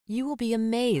You will be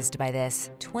amazed by this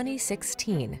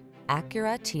 2016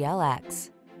 Acura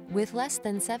TLX. With less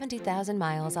than 70,000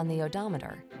 miles on the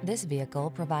odometer, this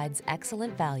vehicle provides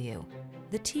excellent value.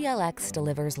 The TLX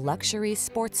delivers luxury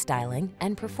sports styling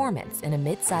and performance in a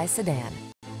midsize sedan.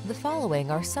 The following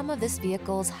are some of this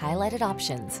vehicle's highlighted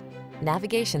options: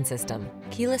 navigation system,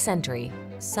 keyless entry,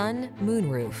 sun,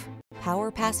 moonroof,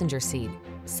 power passenger seat,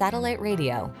 satellite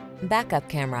radio, backup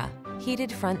camera,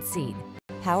 heated front seat,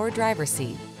 power driver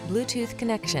seat, Bluetooth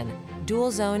connection,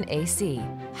 dual zone AC.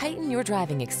 Heighten your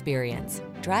driving experience.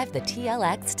 Drive the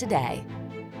TLX today.